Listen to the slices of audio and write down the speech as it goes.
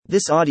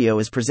This audio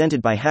is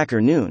presented by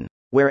Hacker Noon,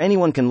 where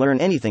anyone can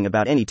learn anything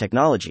about any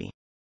technology.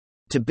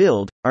 To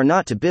build, or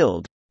not to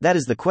build, that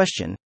is the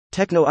question.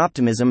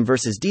 Techno-Optimism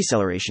versus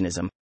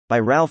Decelerationism, by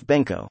Ralph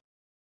Benko.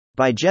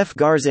 By Jeff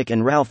Garzik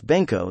and Ralph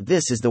Benko.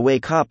 This is the way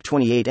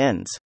COP28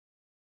 ends.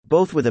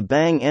 Both with a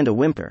bang and a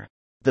whimper.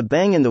 The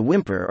bang and the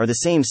whimper are the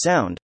same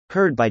sound,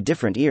 heard by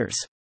different ears.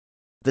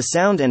 The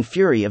sound and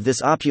fury of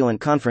this opulent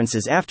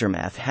conference's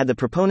aftermath had the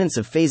proponents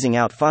of phasing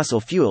out fossil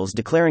fuels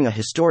declaring a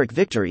historic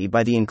victory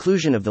by the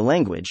inclusion of the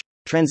language,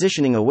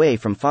 transitioning away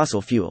from fossil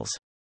fuels.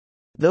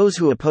 Those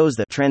who oppose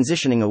the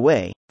transitioning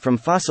away from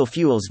fossil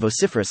fuels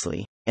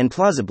vociferously, and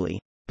plausibly,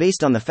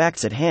 based on the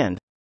facts at hand,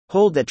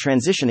 hold that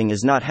transitioning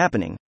is not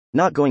happening,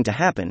 not going to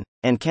happen,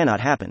 and cannot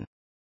happen.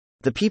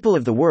 The people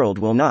of the world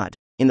will not,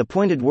 in the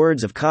pointed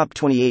words of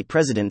COP28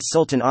 President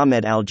Sultan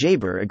Ahmed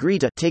Al-Jaber, agree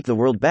to take the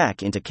world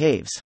back into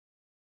caves.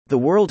 The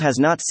world has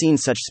not seen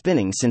such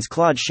spinning since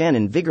Claude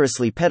Shannon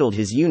vigorously peddled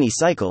his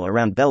uni-cycle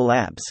around Bell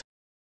Labs.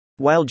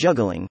 While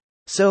juggling.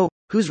 So,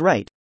 who's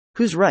right?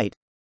 Who's right?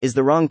 Is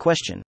the wrong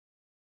question.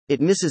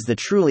 It misses the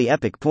truly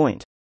epic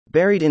point.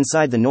 Buried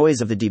inside the noise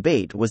of the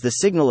debate was the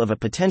signal of a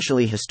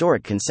potentially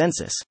historic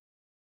consensus.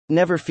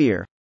 Never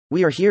fear.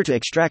 We are here to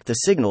extract the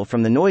signal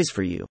from the noise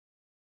for you.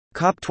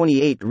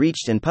 COP28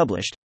 reached and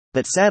published,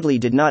 but sadly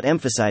did not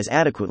emphasize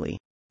adequately,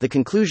 the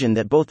conclusion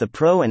that both the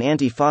pro- and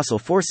anti-fossil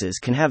forces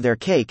can have their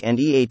cake and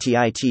eat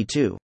it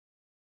too.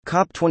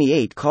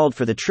 COP28 called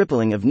for the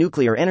tripling of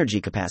nuclear energy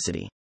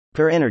capacity.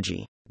 Per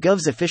Energy.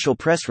 Gov's official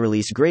press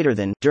release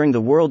during the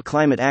World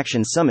Climate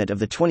Action Summit of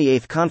the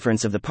 28th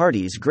Conference of the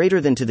Parties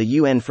to the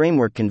UN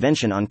Framework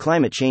Convention on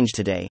Climate Change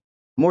today.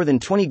 More than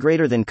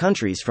 20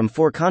 countries from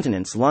 4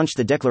 continents launched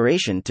the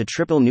declaration to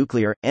triple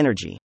nuclear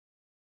energy.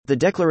 The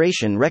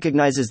declaration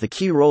recognizes the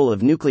key role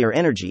of nuclear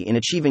energy in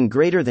achieving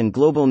greater than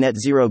global net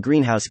zero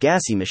greenhouse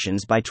gas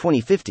emissions by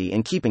 2050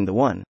 and keeping the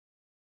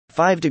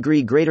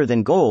 1.5 greater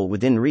than goal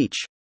within reach.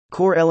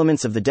 Core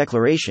elements of the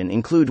declaration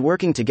include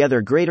working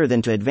together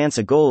to advance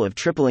a goal of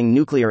tripling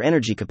nuclear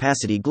energy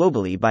capacity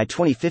globally by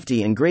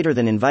 2050 and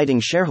inviting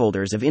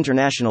shareholders of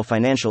international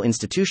financial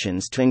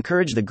institutions to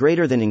encourage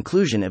the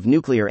inclusion of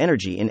nuclear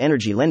energy in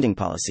energy lending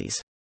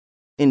policies.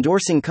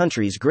 Endorsing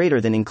countries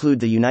include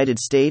the United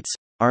States,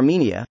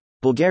 Armenia,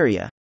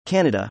 Bulgaria,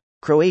 Canada,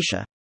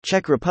 Croatia,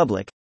 Czech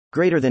Republic,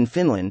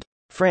 Finland,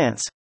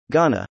 France,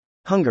 Ghana,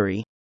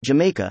 Hungary,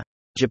 Jamaica,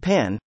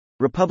 Japan,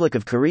 Republic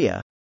of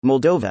Korea,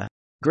 Moldova,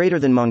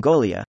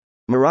 Mongolia,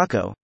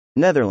 Morocco,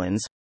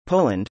 Netherlands,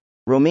 Poland,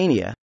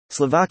 Romania,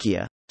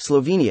 Slovakia,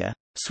 Slovenia,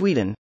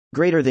 Sweden,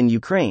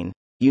 Ukraine,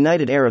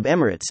 United Arab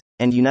Emirates,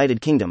 and United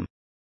Kingdom.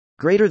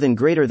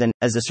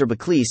 As the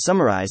Serbacli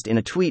summarized in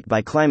a tweet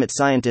by climate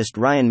scientist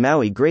Ryan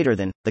Maui,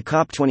 the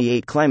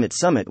COP28 climate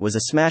summit was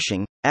a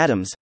smashing,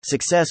 atoms,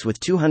 success with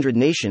 200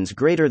 nations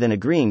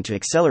agreeing to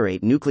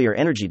accelerate nuclear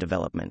energy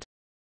development.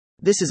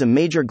 This is a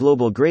major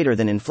global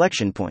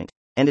inflection point,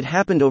 and it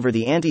happened over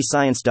the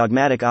anti-science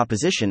dogmatic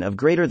opposition of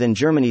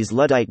Germany's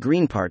Luddite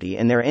Green Party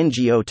and their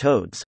NGO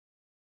toads.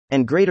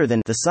 And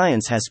the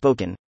science has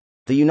spoken.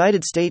 The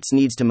United States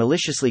needs to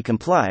maliciously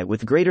comply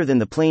with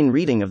the plain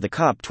reading of the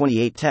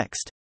COP28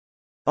 text.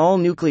 All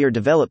nuclear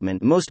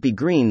development must be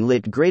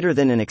green-lit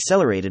and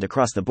accelerated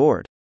across the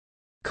board.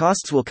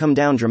 Costs will come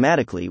down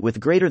dramatically with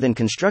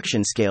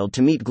construction scaled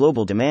to meet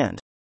global demand.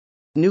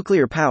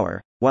 Nuclear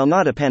power, while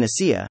not a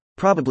panacea,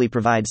 probably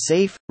provides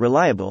safe,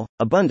 reliable,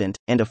 abundant,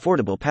 and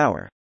affordable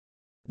power.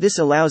 This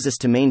allows us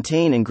to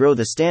maintain and grow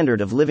the standard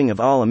of living of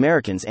all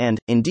Americans and,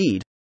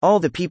 indeed, all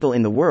the people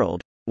in the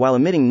world, while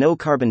emitting no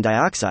carbon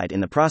dioxide in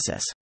the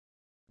process.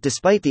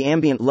 Despite the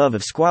ambient love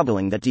of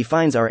squabbling that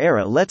defines our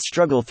era, let's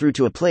struggle through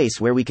to a place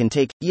where we can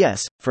take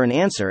yes for an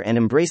answer and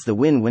embrace the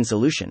win-win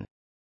solution.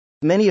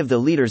 Many of the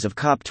leaders of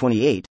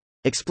COP28,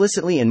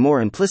 explicitly and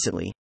more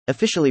implicitly,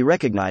 officially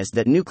recognized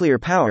that nuclear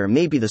power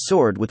may be the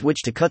sword with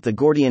which to cut the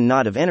Gordian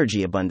knot of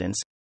energy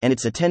abundance, and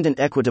its attendant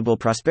equitable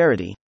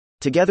prosperity,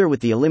 together with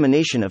the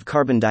elimination of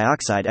carbon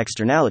dioxide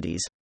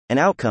externalities, an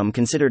outcome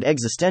considered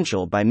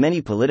existential by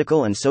many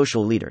political and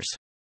social leaders.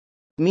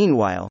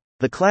 Meanwhile,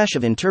 the clash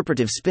of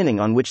interpretive spinning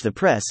on which the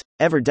press,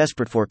 ever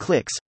desperate for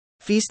clicks,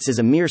 feasts is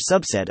a mere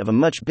subset of a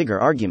much bigger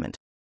argument.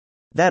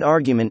 That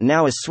argument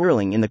now is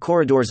swirling in the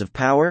corridors of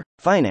power,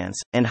 finance,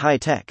 and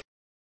high-tech.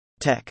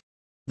 Tech.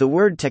 The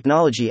word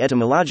technology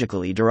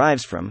etymologically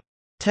derives from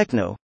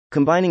techno,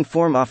 combining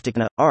form of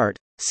techna, art,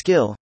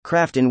 skill,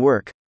 craft in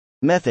work,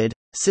 method,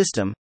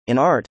 system, in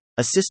art,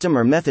 a system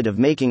or method of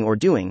making or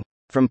doing,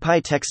 from pi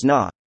tex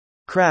na,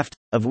 craft,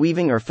 of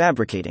weaving or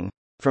fabricating,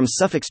 from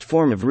suffixed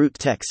form of root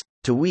tex,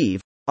 to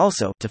weave,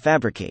 also, to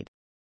fabricate.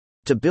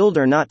 To build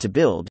or not to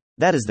build,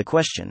 that is the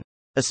question.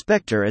 A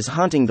specter is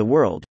haunting the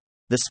world,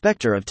 the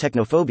specter of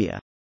technophobia.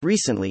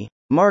 Recently,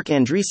 Mark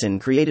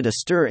Andreessen created a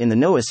stir in the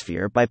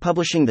noosphere by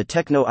publishing the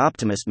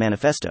Techno-Optimist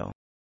Manifesto.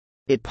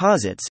 It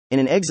posits, in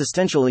an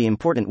existentially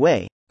important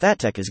way, that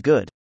tech is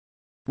good.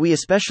 We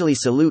especially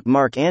salute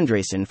Mark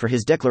Andreessen for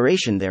his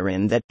declaration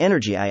therein that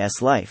energy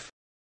is life.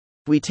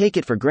 We take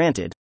it for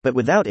granted, but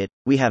without it,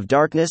 we have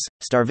darkness,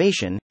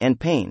 starvation, and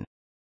pain.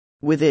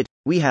 With it,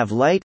 we have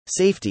light,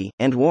 safety,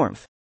 and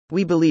warmth.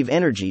 We believe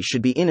energy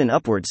should be in an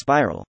upward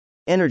spiral.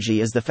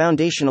 Energy is the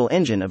foundational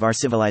engine of our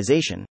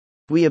civilization.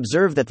 We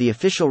observe that the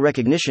official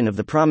recognition of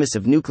the promise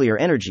of nuclear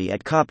energy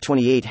at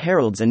COP28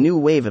 heralds a new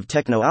wave of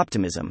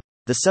techno-optimism,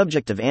 the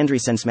subject of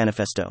Andreessen's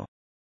manifesto.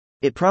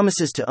 It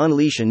promises to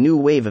unleash a new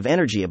wave of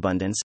energy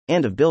abundance,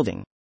 and of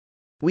building.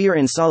 We are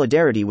in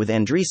solidarity with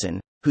Andreessen,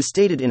 who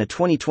stated in a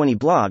 2020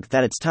 blog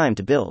that it's time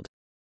to build.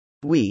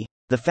 We,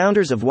 the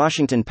founders of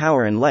Washington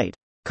Power and Light,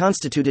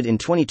 constituted in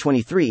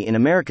 2023 in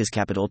America's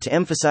capital to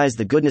emphasize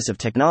the goodness of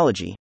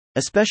technology,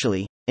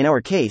 especially, in our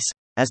case,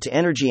 as to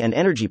energy and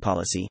energy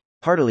policy,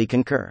 heartily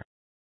concur.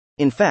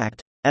 In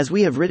fact, as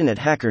we have written at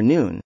Hacker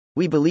Noon,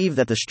 we believe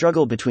that the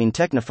struggle between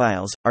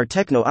technophiles, our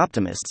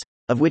techno-optimists,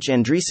 of which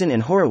Andreessen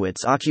and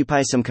Horowitz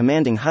occupy some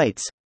commanding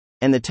heights,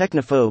 and the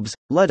technophobes,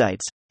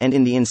 Luddites, and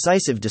in the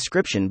incisive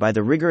description by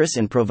the rigorous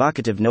and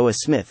provocative Noah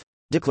Smith,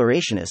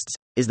 Declarationists,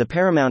 is the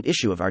paramount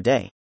issue of our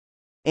day.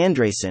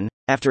 Andreessen,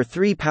 after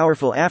 3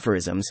 powerful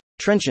aphorisms,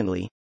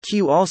 trenchantly,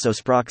 Q also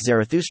sprach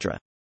Zarathustra.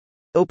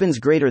 Opens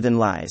greater than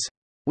lies.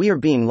 We are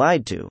being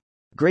lied to.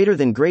 Greater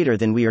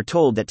than we are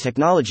told that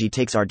technology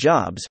takes our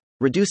jobs,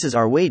 reduces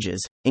our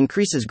wages,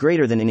 increases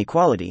greater than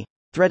inequality,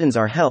 threatens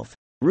our health,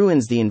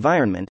 ruins the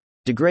environment,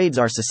 degrades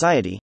our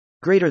society,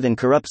 greater than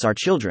corrupts our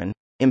children,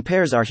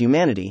 impairs our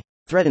humanity,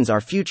 threatens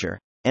our future,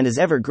 and is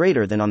ever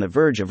greater than on the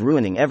verge of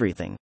ruining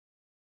everything.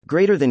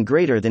 Greater than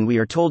we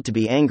are told to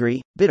be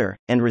angry, bitter,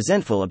 and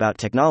resentful about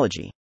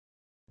technology.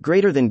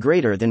 Greater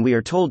than we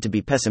are told to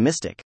be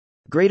pessimistic.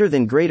 Greater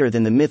than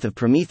the myth of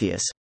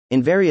Prometheus,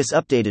 in various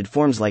updated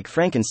forms like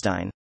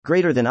Frankenstein,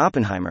 greater than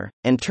Oppenheimer,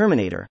 and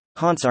Terminator,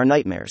 haunts our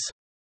nightmares.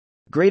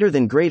 Greater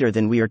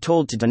than we are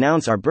told to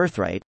denounce our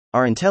birthright,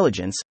 our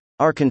intelligence,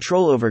 our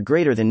control over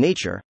greater than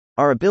nature,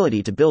 our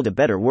ability to build a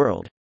better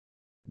world.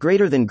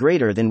 Greater than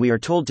we are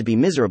told to be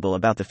miserable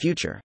about the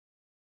future.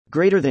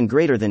 Greater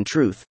than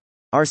truth.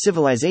 Our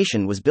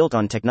civilization was built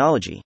on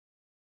technology.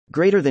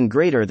 Greater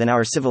than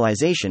our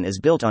civilization is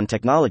built on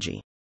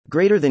technology.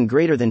 Greater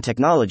than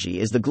technology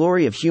is the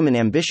glory of human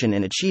ambition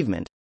and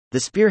achievement, the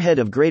spearhead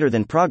of greater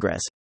than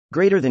progress,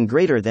 greater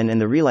than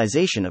and the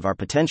realization of our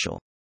potential.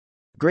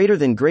 Greater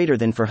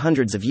than for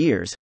hundreds of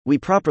years, we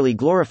properly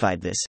glorified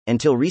this,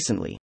 until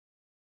recently.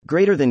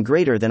 Greater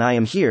than I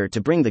am here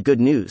to bring the good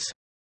news.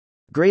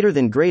 Greater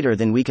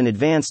than we can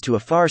advance to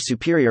a far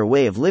superior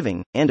way of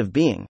living, and of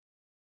being.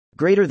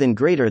 Greater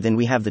than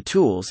we have the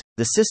tools,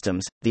 the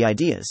systems, the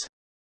ideas.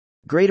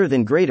 Greater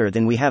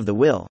than we have the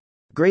will.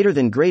 Greater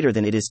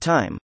than it is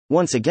time,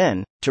 once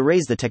again, to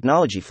raise the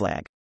technology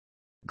flag.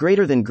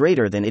 Greater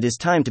than it is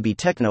time to be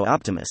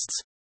techno-optimists.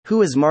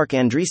 Who is Mark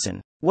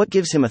Andreessen? What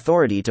gives him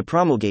authority to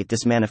promulgate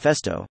this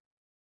manifesto?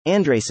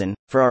 Andreessen,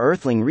 for our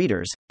Earthling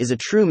readers, is a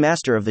true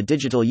master of the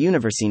digital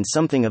universe,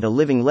 something of a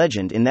living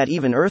legend in that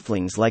even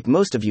Earthlings like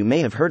most of you may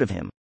have heard of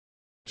him.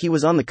 He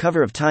was on the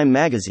cover of Time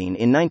magazine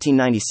in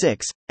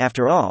 1996,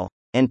 after all,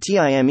 and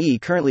TIME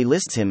currently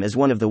lists him as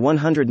one of the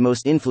 100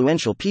 most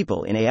influential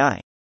people in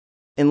AI.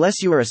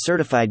 Unless you are a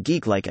certified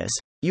geek like us,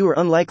 you are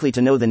unlikely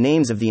to know the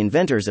names of the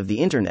inventors of the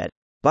Internet,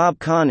 Bob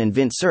Kahn and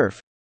Vint Cerf,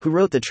 who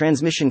wrote the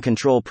Transmission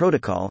Control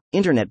Protocol,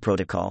 Internet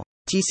Protocol,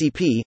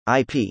 TCP,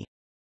 IP.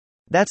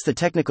 That's the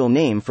technical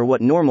name for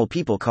what normal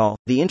people call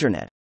the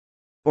Internet.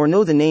 Or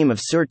know the name of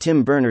Sir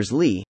Tim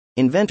Berners-Lee,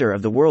 inventor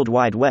of the World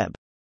Wide Web.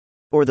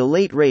 Or the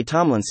late Ray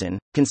Tomlinson,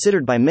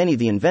 considered by many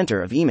the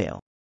inventor of email.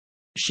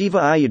 Shiva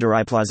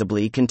Ayyadurai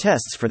plausibly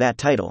contests for that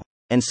title,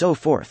 and so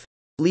forth.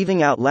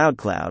 Leaving out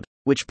LoudCloud,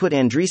 which put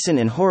Andreessen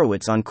and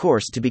Horowitz on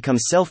course to become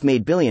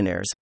self-made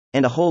billionaires,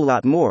 and a whole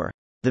lot more,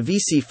 the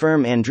VC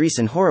firm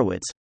Andreessen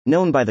Horowitz,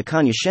 known by the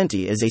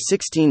cognoscenti as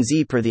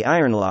A16Z per the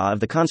iron law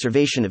of the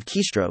conservation of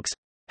keystrokes,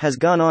 has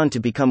gone on to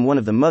become one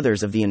of the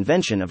mothers of the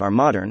invention of our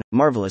modern,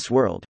 marvelous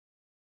world.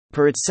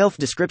 Per its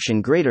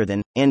self-description,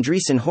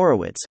 Andreessen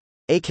Horowitz,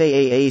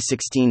 aka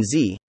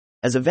A16Z,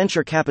 as a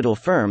venture capital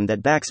firm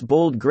that backs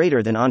bold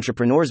greater than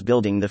entrepreneurs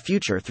building the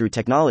future through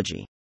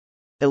technology.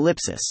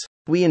 Ellipsis.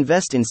 We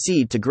invest in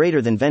seed to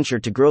greater than venture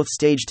to growth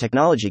stage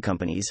technology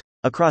companies,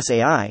 across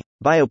AI,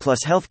 bio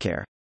plus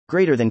healthcare,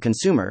 greater than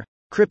consumer,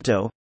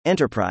 crypto,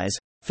 enterprise,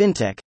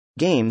 fintech,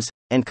 games,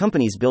 and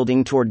companies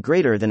building toward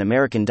greater than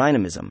American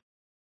dynamism.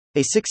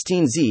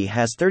 A16Z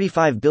has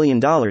 $35 billion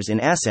in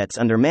assets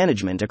under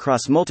management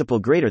across multiple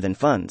greater than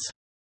funds.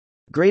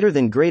 Greater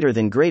than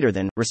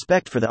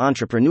respect for the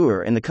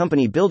entrepreneur and the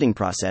company building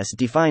process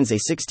defines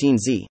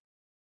A16Z.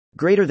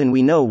 Greater than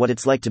we know what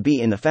it's like to be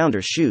in the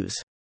founder's shoes.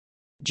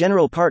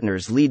 General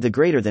partners lead the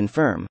greater than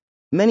firm,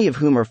 many of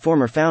whom are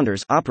former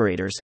founders,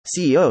 operators,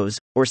 CEOs,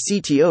 or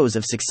CTOs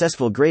of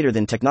successful greater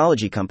than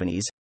technology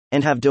companies,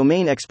 and have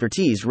domain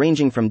expertise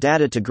ranging from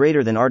data to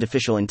greater than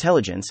artificial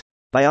intelligence,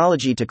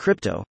 biology to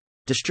crypto,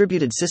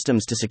 distributed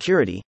systems to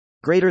security,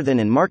 greater than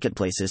and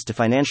marketplaces to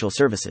financial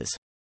services.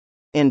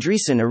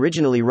 Andreessen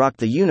originally rocked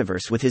the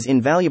universe with his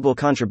invaluable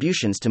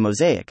contributions to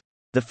Mosaic,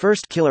 the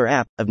first killer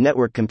app of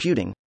network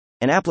computing,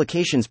 an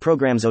applications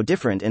program so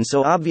different and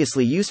so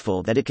obviously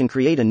useful that it can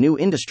create a new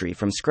industry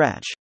from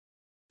scratch.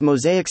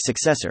 Mosaic's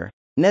successor,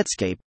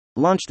 Netscape,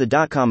 launched the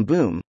dot-com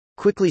boom,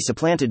 quickly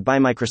supplanted by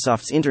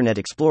Microsoft's Internet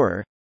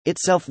Explorer,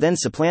 itself then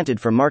supplanted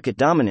for market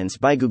dominance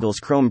by Google's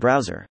Chrome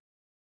browser.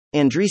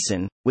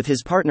 Andreessen, with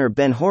his partner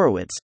Ben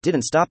Horowitz,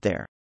 didn't stop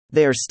there.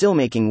 They are still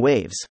making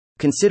waves.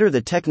 Consider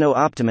the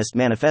Techno-Optimist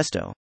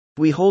manifesto.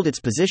 We hold its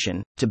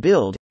position, to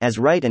build, as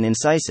right and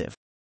incisive.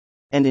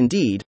 And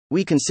indeed,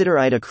 we consider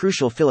it a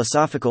crucial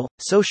philosophical,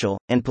 social,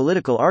 and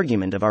political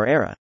argument of our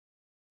era.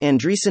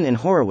 Andreessen and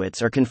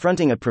Horowitz are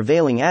confronting a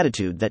prevailing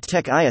attitude that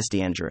tech is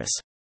dangerous.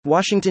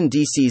 Washington,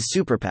 D.C.'s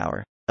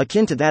superpower,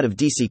 akin to that of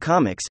DC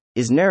Comics,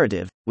 is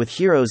narrative, with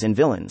heroes and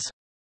villains.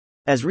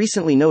 As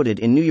recently noted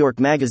in New York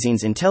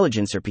Magazine's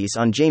Intelligencer piece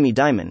on Jamie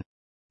Dimon,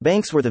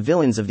 banks were the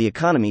villains of the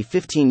economy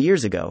 15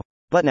 years ago,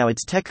 but now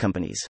it's tech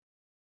companies.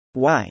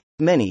 Why?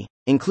 Many,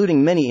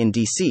 including many in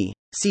DC,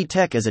 see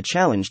tech as a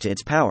challenge to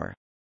its power.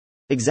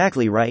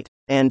 Exactly right,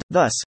 and,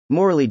 thus,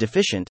 morally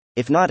deficient,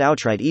 if not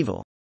outright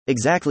evil.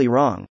 Exactly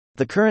wrong.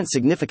 The current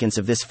significance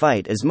of this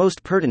fight is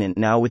most pertinent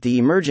now with the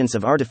emergence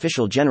of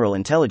artificial general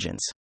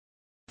intelligence.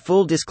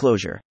 Full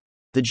disclosure.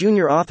 The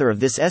junior author of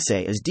this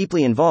essay is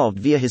deeply involved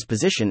via his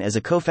position as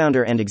a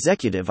co-founder and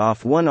executive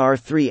of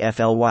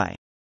 1R3FLY.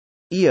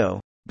 EO.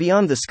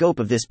 Beyond the scope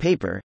of this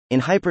paper, in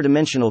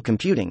hyperdimensional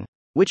computing,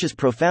 which has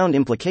profound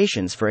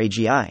implications for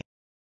AGI.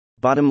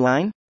 Bottom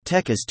line?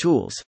 Tech as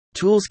tools.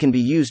 Tools can be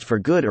used for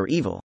good or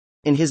evil.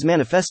 In his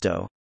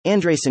manifesto,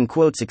 Andreessen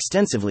quotes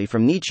extensively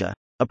from Nietzsche,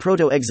 a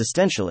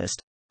proto-existentialist,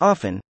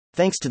 often,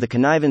 thanks to the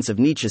connivance of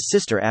Nietzsche's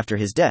sister after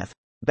his death,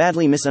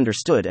 badly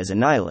misunderstood as a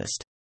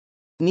nihilist.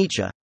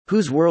 Nietzsche,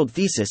 whose world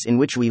thesis in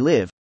which we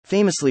live,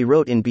 famously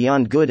wrote in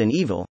Beyond Good and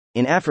Evil,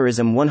 in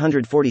aphorism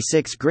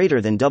 146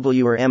 greater than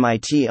wr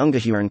mit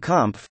ungeheuren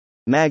Kampf,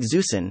 mag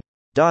Zusen,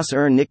 das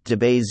nicht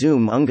dabei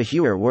zum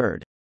ungeheuer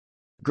Word.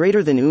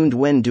 Greater than und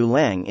wenn du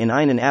lang in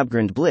einen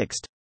Abgrund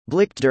blickst,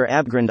 blickt der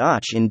Abgrund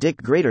auch in dich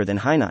greater than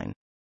hinein.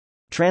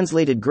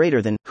 Translated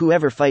greater than,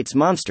 whoever fights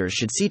monsters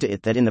should see to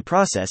it that in the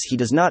process he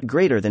does not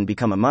greater than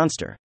become a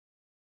monster.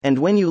 And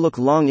when you look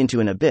long into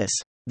an abyss,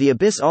 the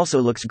abyss also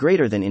looks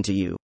greater than into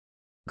you.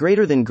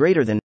 Greater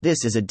than,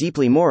 this is a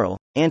deeply moral,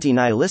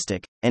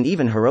 anti-nihilistic, and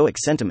even heroic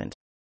sentiment.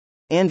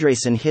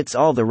 Andreessen hits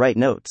all the right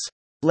notes.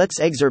 Let's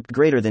excerpt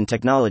greater than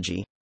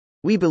technology.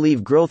 We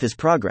believe growth is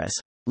progress,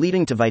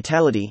 leading to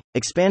vitality,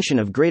 expansion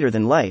of greater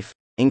than life,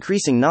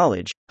 increasing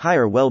knowledge,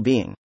 higher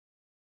well-being.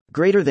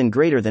 Greater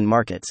than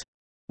markets.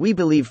 We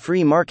believe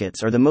free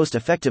markets are the most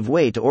effective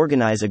way to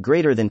organize a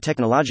greater than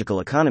technological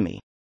economy.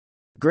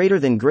 Greater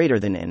than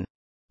in.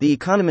 The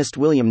economist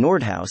William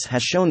Nordhaus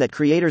has shown that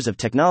creators of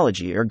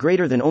technology are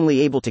greater than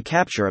only able to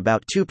capture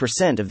about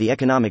 2% of the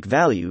economic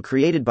value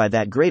created by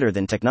that greater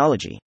than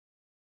technology.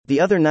 The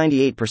other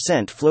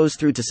 98% flows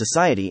through to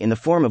society in the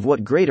form of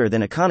what greater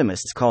than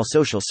economists call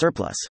social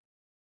surplus.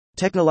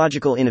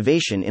 Technological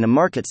innovation in a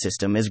market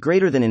system is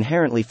greater than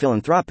inherently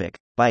philanthropic,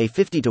 by a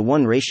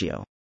 50-to-1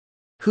 ratio.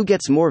 Who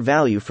gets more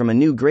value from a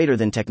new greater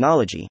than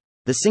technology,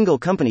 the single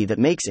company that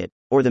makes it,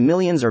 or the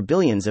millions or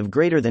billions of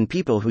greater than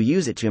people who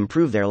use it to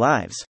improve their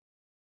lives?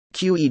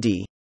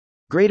 QED.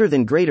 Greater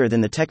than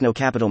the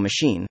techno-capital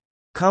machine.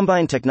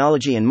 Combine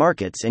technology and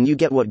markets and you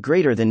get what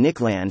greater than Nick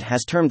Land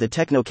has termed the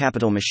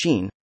techno-capital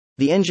machine,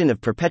 the engine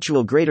of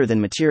perpetual greater than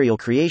material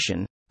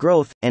creation,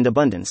 growth, and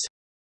abundance.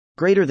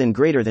 Greater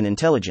than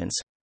intelligence.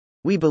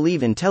 We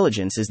believe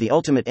intelligence is the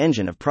ultimate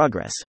engine of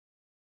progress.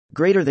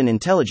 Greater than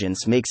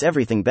intelligence makes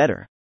everything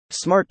better.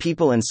 Smart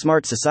people and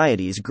smart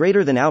societies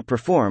greater than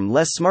outperform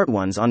less smart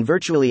ones on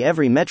virtually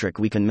every metric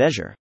we can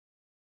measure.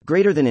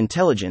 Greater than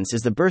intelligence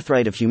is the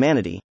birthright of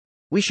humanity.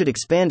 We should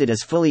expand it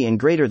as fully and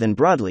greater than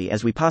broadly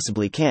as we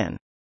possibly can.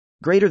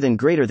 Greater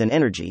than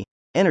energy.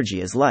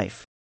 Energy is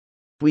life.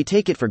 We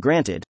take it for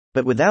granted,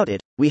 but without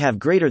it, we have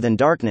greater than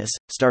darkness,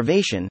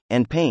 starvation,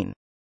 and pain.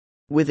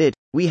 With it,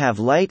 we have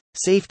light,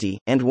 safety,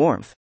 and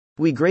warmth.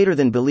 We greater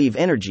than believe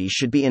energy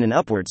should be in an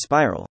upward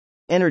spiral.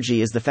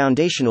 Energy is the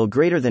foundational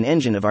greater than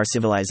engine of our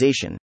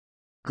civilization.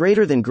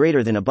 Greater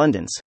than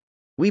abundance.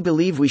 We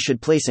believe we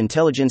should place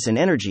intelligence and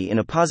energy in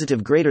a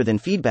positive greater than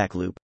feedback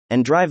loop,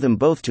 and drive them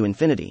both to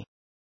infinity.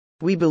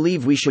 We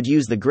believe we should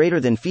use the greater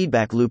than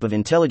feedback loop of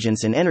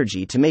intelligence and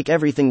energy to make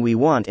everything we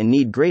want and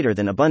need greater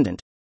than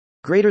abundant.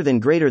 Greater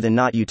than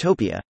not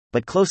utopia,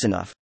 but close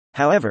enough.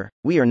 However,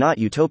 we are not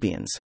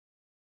utopians.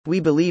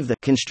 We believe the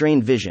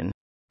constrained vision,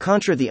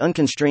 contra the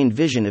unconstrained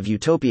vision of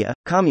utopia,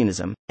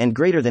 communism, and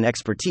greater than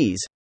expertise,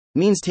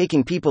 means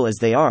taking people as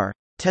they are,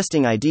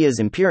 testing ideas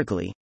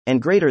empirically, and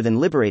greater than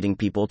liberating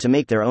people to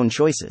make their own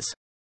choices.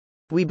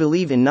 We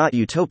believe in not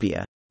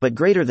utopia, but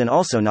greater than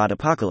also not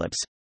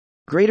apocalypse.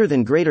 Greater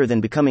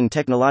than becoming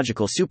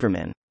technological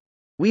supermen.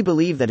 We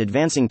believe that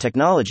advancing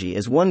technology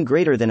is one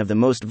greater than of the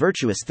most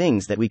virtuous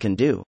things that we can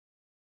do.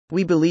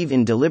 We believe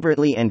in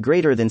deliberately and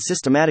greater than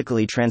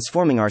systematically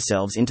transforming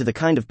ourselves into the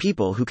kind of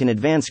people who can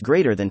advance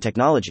greater than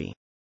technology.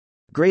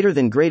 Greater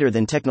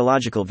than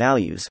technological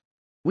values.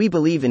 We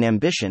believe in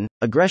ambition,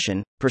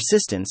 aggression,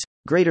 persistence,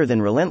 greater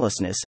than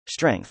relentlessness,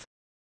 strength.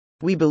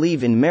 We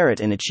believe in merit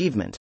and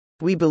achievement.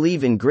 We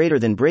believe in greater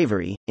than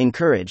bravery, in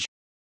courage.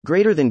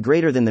 Greater than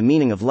the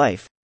meaning of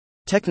life.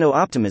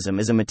 Techno-optimism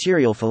is a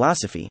material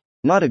philosophy,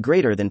 not a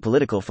greater than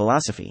political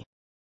philosophy.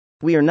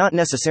 We are not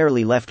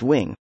necessarily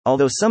left-wing,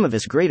 although some of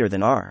us greater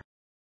than are.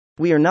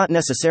 We are not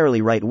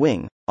necessarily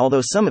right-wing,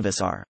 although some of us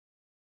are.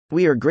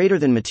 We are greater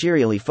than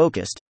materially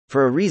focused,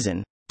 for a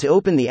reason, to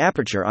open the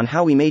aperture on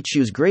how we may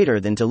choose greater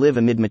than to live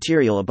amid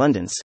material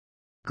abundance.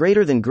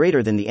 Greater than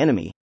the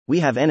enemy, we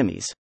have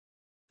enemies.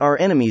 Our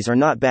enemies are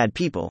not bad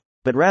people,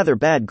 but rather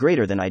bad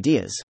greater than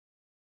ideas.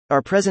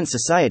 Our present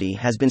society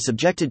has been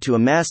subjected to a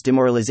mass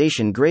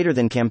demoralization greater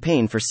than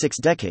campaign for 6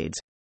 decades,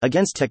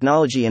 against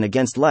technology and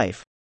against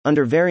life,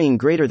 under varying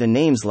greater than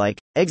names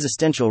like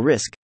existential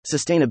risk,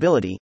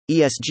 sustainability,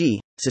 ESG,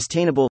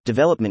 sustainable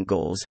development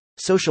goals,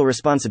 social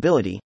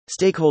responsibility,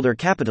 stakeholder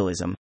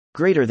capitalism,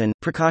 greater than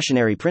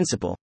precautionary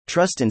principle,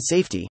 trust and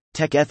safety,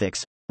 tech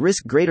ethics,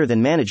 risk greater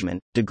than management,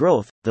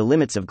 degrowth, the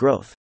limits of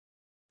growth.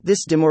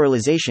 This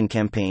demoralization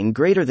campaign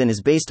greater than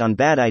is based on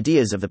bad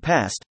ideas of the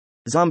past,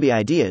 zombie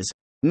ideas,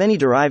 many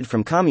derived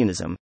from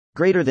communism,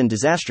 greater than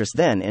disastrous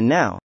then and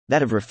now,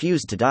 that have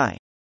refused to die.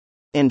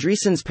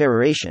 Andreessen's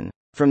peroration,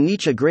 from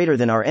Nietzsche. Greater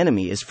than our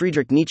enemy is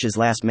Friedrich Nietzsche's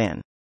last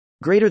man.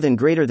 Greater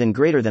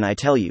than I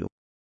tell you.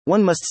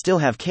 One must still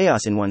have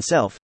chaos in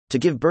oneself, to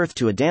give birth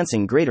to a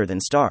dancing greater than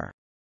star.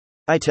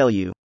 I tell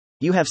you.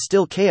 You have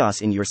still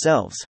chaos in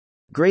yourselves.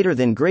 Greater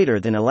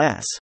than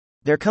alas.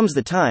 There comes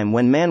the time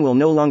when man will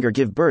no longer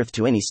give birth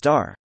to any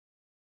star.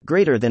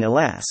 Greater than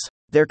alas.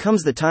 There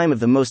comes the time of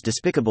the most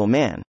despicable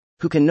man,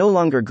 who can no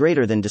longer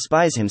greater than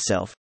despise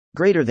himself.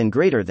 Greater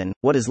than,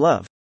 what is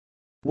love?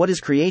 What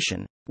is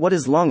creation? What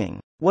is longing?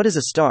 What is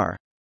a star?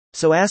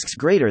 So asks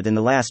greater than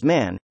the last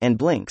man, and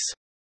blinks.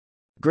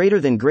 Greater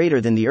than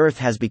the earth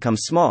has become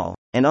small,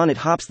 and on it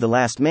hops the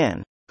last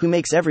man, who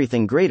makes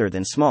everything greater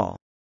than small.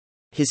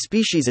 His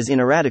species is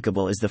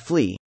ineradicable as the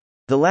flea.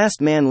 The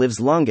last man lives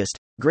longest.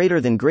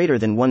 Greater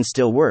than one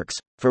still works,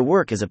 for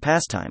work is a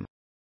pastime.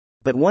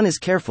 But one is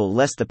careful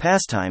lest the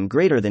pastime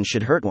greater than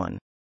should hurt one.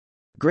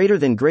 Greater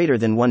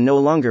than one no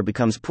longer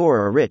becomes poor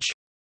or rich.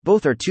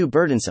 Both are too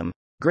burdensome.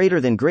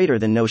 Greater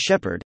than no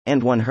shepherd,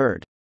 and one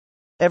herd.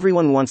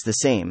 Everyone wants the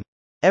same.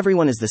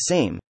 Everyone is the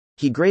same.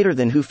 He greater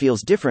than who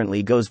feels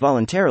differently goes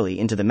voluntarily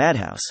into the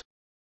madhouse.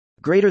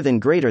 Greater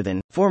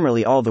than,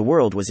 formerly all the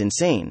world was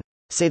insane,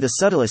 say the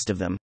subtlest of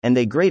them, and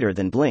they greater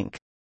than blink.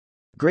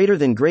 Greater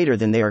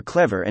than they are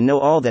clever and know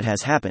all that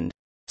has happened,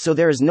 so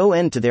there is no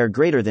end to their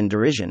greater than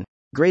derision.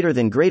 Greater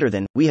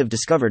than, we have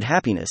discovered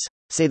happiness,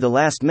 say the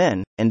last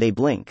men, and they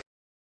blink.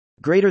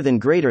 Greater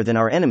than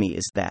our enemy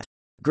is that.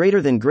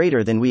 Greater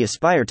than we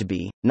aspire to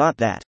be, not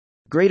that.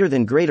 Greater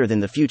than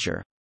the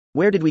future.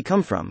 Where did we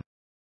come from?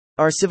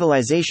 Our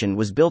civilization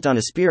was built on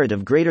a spirit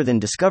of greater than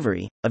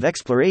discovery, of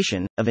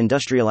exploration, of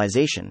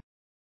industrialization.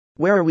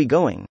 Where are we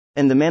going?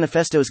 And the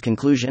manifesto's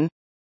conclusion?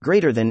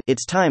 Greater than,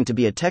 it's time to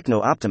be a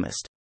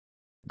techno-optimist.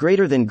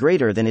 Greater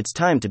than it's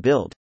time to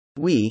build.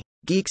 We,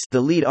 geeks, the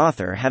lead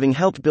author having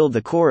helped build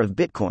the core of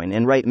Bitcoin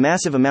and write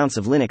massive amounts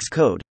of Linux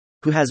code,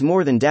 who has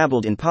more than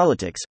dabbled in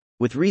politics,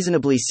 with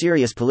reasonably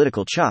serious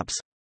political chops,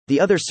 the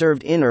other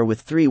served in or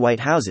with 3 White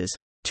Houses,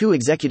 2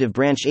 executive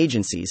branch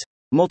agencies,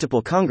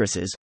 multiple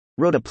Congresses,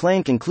 wrote a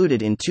plank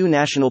included in 2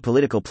 national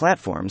political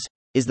platforms,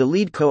 is the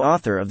lead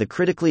co-author of the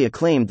critically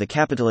acclaimed The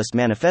Capitalist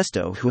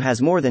Manifesto, who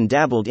has more than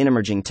dabbled in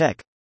emerging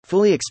tech,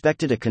 fully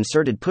expected a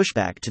concerted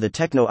pushback to the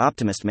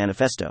Techno-Optimist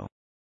Manifesto.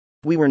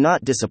 We were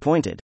not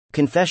disappointed.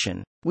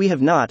 Confession. We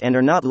have not and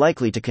are not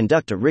likely to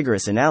conduct a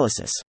rigorous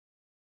analysis.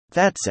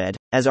 That said,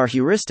 as our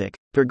heuristic,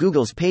 per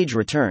Google's page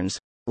returns,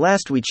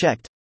 last we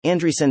checked,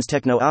 Andreessen's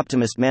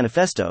Techno-Optimist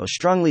Manifesto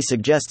strongly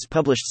suggests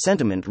published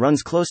sentiment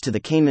runs close to the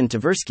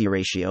Kahneman-Tversky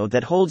ratio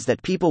that holds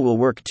that people will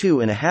work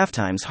 2.5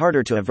 times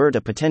harder to avert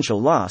a potential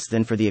loss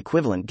than for the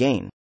equivalent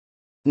gain.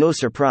 No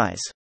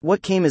surprise.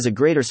 What came as a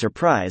greater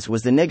surprise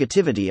was the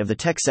negativity of the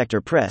tech sector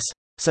press,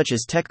 such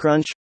as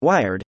TechCrunch,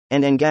 Wired,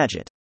 and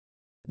Engadget.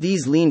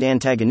 These leaned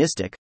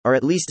antagonistic, or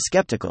at least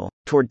skeptical,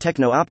 toward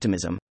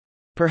techno-optimism.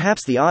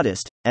 Perhaps the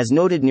oddest, as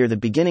noted near the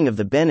beginning of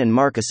the Ben and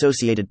Mark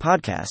Associated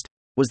podcast,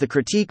 was the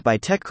critique by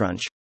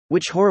TechCrunch,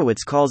 which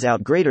Horowitz calls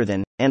out greater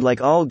than, and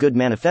like all good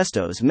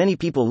manifestos, many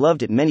people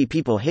loved it, many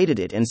people hated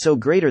it, and so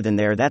greater than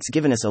that's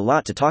given us a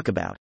lot to talk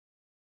about.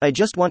 I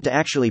just want to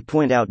actually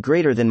point out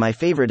greater than my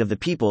favorite of the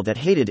people that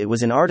hated it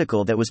was an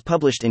article that was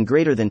published in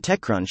Greater Than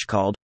TechCrunch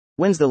called,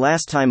 When's the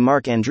Last Time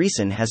Mark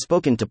Andreessen Has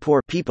Spoken to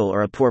Poor People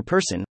or a Poor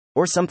Person,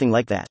 or something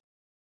like that.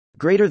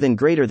 Greater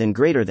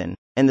than,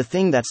 and the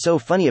thing that's so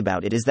funny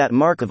about it is that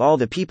Mark, of all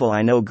the people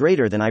I know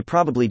greater than, I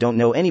probably don't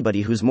know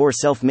anybody who's more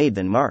self-made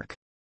than Mark.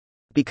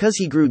 Because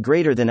he grew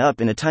greater than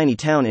up in a tiny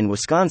town in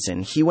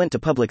Wisconsin, he went to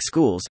public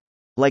schools,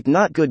 like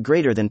not good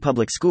greater than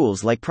public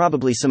schools, like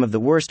probably some of the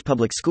worst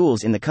public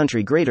schools in the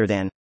country greater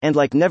than, and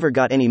like never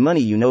got any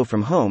money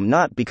from home,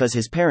 not because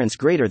his parents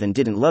greater than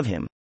didn't love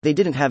him, they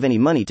didn't have any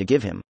money to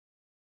give him.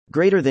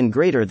 Greater than.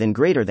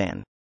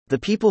 The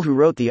people who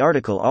wrote the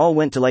article all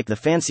went to like the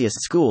fanciest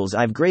schools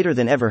I've greater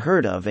than ever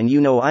heard of, and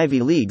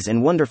Ivy Leagues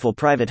and wonderful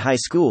private high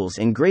schools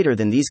and greater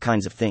than these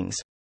kinds of things.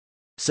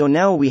 So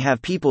now we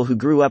have people who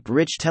grew up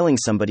rich telling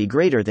somebody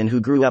greater than who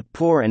grew up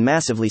poor and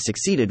massively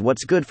succeeded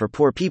what's good for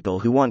poor people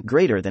who want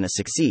greater than a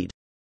succeed.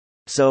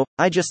 So,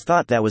 I just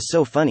thought that was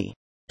so funny.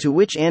 To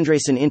which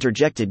Andreessen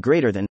interjected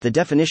greater than. The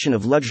definition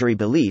of luxury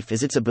belief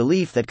is it's a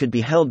belief that could be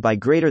held by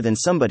greater than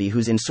somebody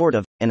who's in sort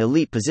of an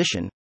elite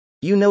position.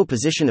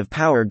 Position of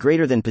power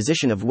greater than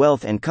position of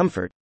wealth and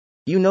comfort.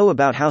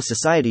 About how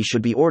society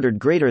should be ordered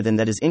greater than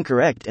that is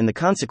incorrect and the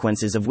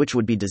consequences of which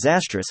would be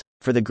disastrous,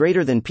 for the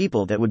greater than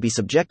people that would be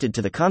subjected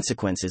to the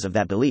consequences of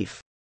that belief.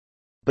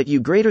 But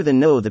you greater than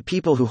know the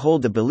people who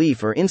hold the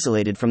belief are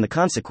insulated from the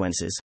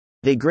consequences,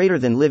 they greater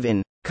than live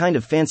in, kind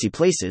of fancy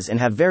places and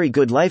have very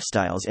good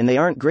lifestyles and they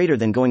aren't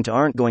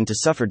going to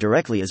suffer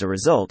directly as a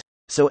result,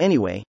 so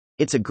anyway,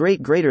 it's a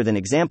greater than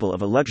example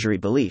of a luxury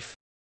belief.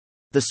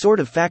 The sort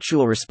of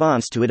factual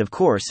response to it of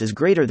course is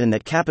greater than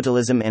that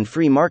capitalism and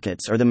free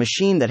markets are the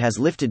machine that has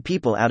lifted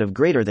people out of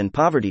greater than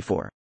poverty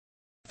for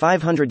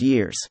 500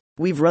 years.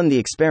 We've run the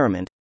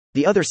experiment,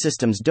 the other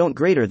systems don't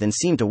greater than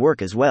seem to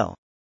work as well.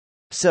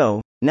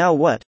 So, now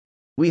what?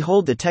 We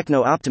hold the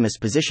techno-optimist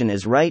position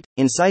as right,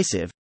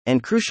 incisive,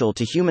 and crucial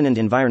to human and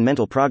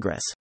environmental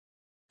progress.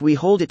 We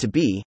hold it to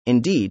be,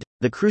 indeed,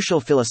 the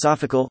crucial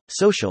philosophical,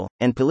 social,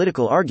 and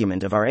political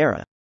argument of our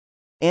era.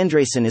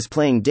 Andreessen is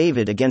playing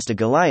David against a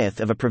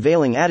Goliath of a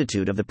prevailing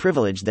attitude of the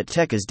privilege that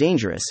tech is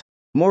dangerous,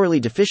 morally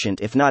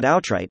deficient if not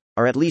outright,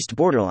 or at least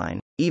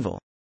borderline, evil.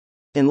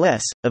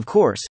 Unless, of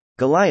course,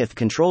 Goliath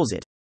controls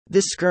it.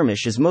 This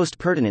skirmish is most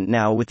pertinent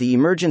now with the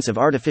emergence of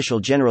artificial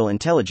general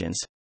intelligence,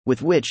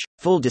 with which,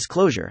 full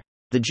disclosure,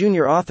 the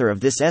junior author of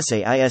this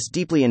essay is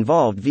deeply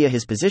involved via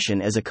his position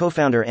as a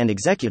co-founder and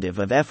executive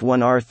of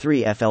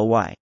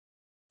F1R3FLY.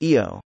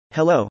 EO.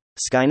 Hello,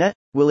 Skynet?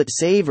 Will it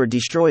save or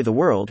destroy the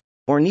world?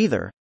 Or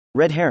neither?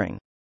 Red herring.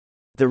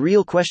 The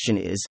real question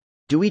is,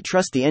 do we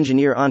trust the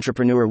engineer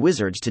entrepreneur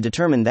wizards to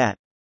determine that?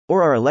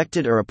 Or our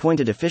elected or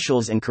appointed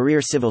officials and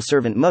career civil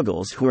servant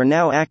muggles who are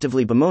now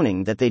actively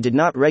bemoaning that they did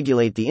not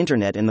regulate the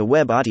internet and the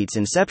web at its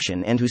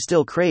inception and who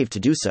still crave to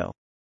do so?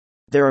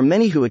 There are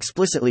many who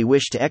explicitly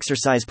wish to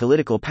exercise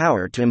political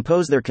power to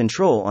impose their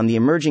control on the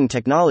emerging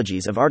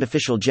technologies of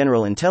artificial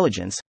general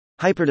intelligence,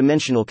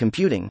 hyperdimensional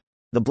computing,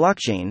 the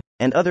blockchain,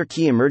 and other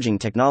key emerging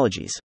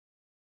technologies.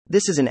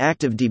 This is an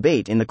active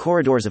debate in the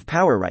corridors of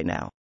power right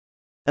now.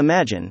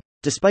 Imagine,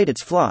 despite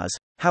its flaws,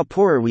 how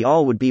poorer we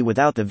all would be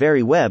without the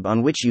very web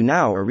on which you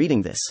now are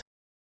reading this.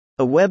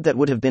 A web that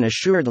would have been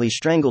assuredly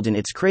strangled in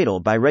its cradle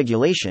by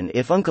regulation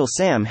if Uncle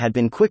Sam had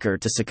been quicker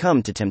to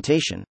succumb to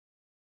temptation.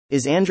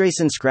 Is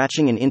Andreessen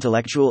scratching an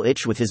intellectual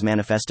itch with his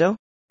manifesto?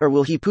 Or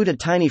will he put a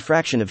tiny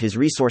fraction of his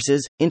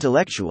resources,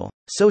 intellectual,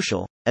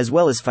 social, as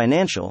well as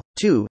financial,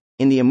 to,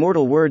 in the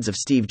immortal words of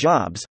Steve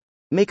Jobs,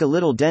 make a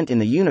little dent in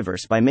the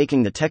universe by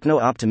making the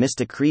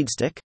techno-optimistic creed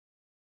stick?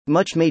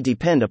 Much may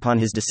depend upon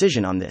his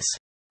decision on this.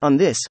 On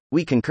this,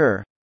 we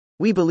concur.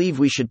 We believe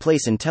we should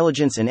place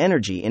intelligence and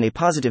energy in a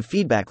positive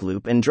feedback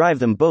loop and drive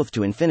them both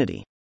to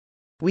infinity.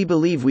 We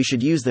believe we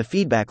should use the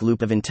feedback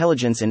loop of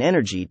intelligence and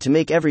energy to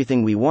make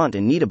everything we want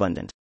and need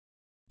abundant.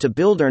 To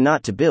build or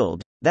not to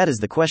build, that is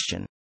the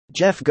question.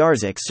 Jeff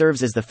Garzik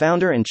serves as the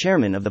founder and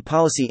chairman of the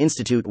Policy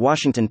Institute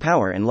Washington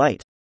Power and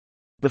Light.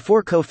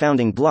 Before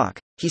co-founding Block,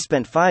 he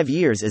spent 5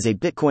 years as a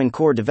Bitcoin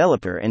core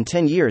developer and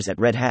 10 years at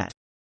Red Hat.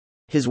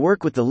 His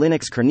work with the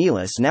Linux kernel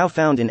is now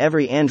found in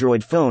every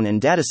Android phone and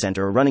data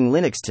center running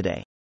Linux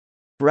today.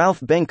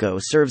 Ralph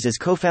Benko serves as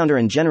co-founder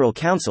and general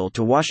counsel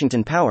to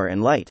Washington Power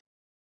and Light.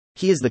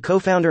 He is the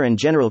co-founder and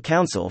general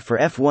counsel for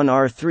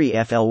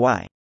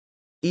F1R3FLY.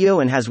 EO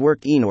and has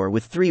worked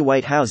with 3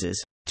 White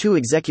Houses, 2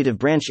 executive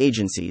branch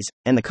agencies,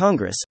 and the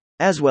Congress,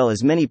 as well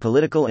as many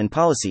political and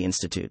policy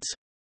institutes.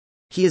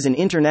 He is an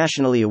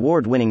internationally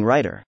award-winning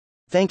writer.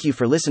 Thank you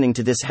for listening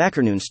to this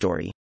HackerNoon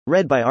story,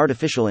 read by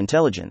Artificial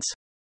Intelligence.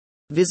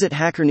 Visit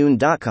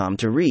hackernoon.com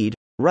to read,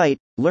 write,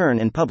 learn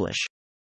and publish.